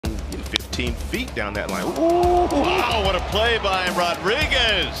17 feet down that line. Ooh, wow, what a play by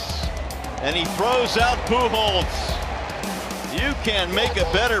Rodriguez. And he throws out Pujols. You can't make a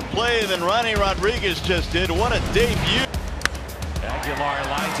better play than Ronnie Rodriguez just did. What a debut. Aguilar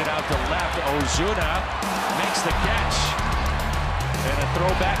lines it out to left. Ozuna makes the catch. And a throw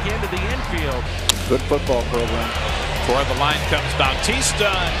back into the infield. Good football program. Toward the line comes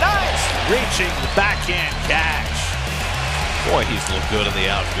Bautista. Nice! Reaching the backhand catch. Boy, he's looked good in the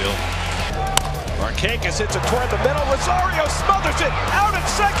outfield. Marquez hits it toward the middle. Rosario smothers it. Out at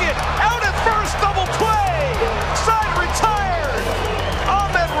second. Out at first. Double play. Side retired.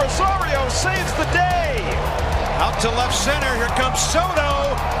 Ahmed Rosario saves the day. Out to left center. Here comes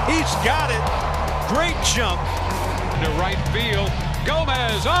Soto. He's got it. Great jump. To right field.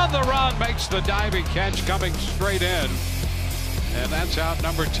 Gomez on the run makes the diving catch coming straight in. And that's out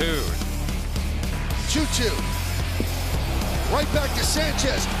number 2. 2-2. Right back to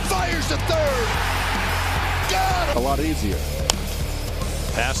Sanchez. Fires to third. Got him. A lot easier.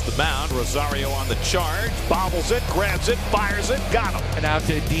 Past the mound. Rosario on the charge. Bobbles it. Grabs it. Fires it. Got him. And out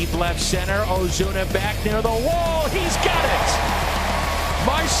to deep left center. Ozuna back near the wall. He's got it.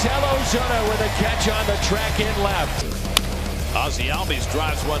 Marcell Ozuna with a catch on the track in left. Ozzy Albies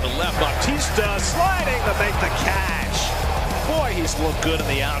drives one to left. Bautista sliding to make the catch. Boy, he's looked good in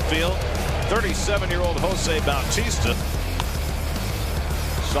the outfield. 37-year-old Jose Bautista.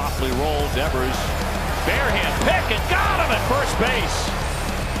 Softly rolled. Devers. Barehand pick and got him at first base.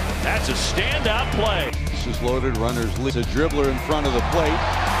 That's a standout play. This is loaded. Runners lead. It's a dribbler in front of the plate.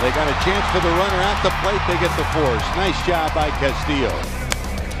 They got a chance for the runner at the plate. They get the force. Nice job by Castillo.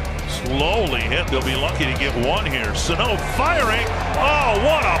 Slowly hit. They'll be lucky to get one here. Sano firing. Oh,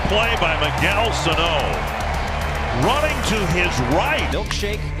 what a play by Miguel Sano. Running to his right.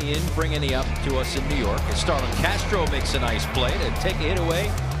 Milkshake in, bringing the up to us in New York. And Starlin Castro makes a nice play to take a hit away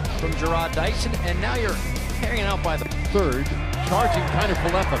from Gerard Dyson. And now you're hanging out by the third. Charging kind of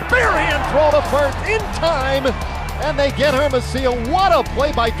Falefa. Barehand throw to first in time. And they get Hermosillo. What a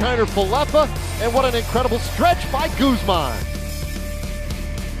play by Kiner Falefa. And what an incredible stretch by Guzman.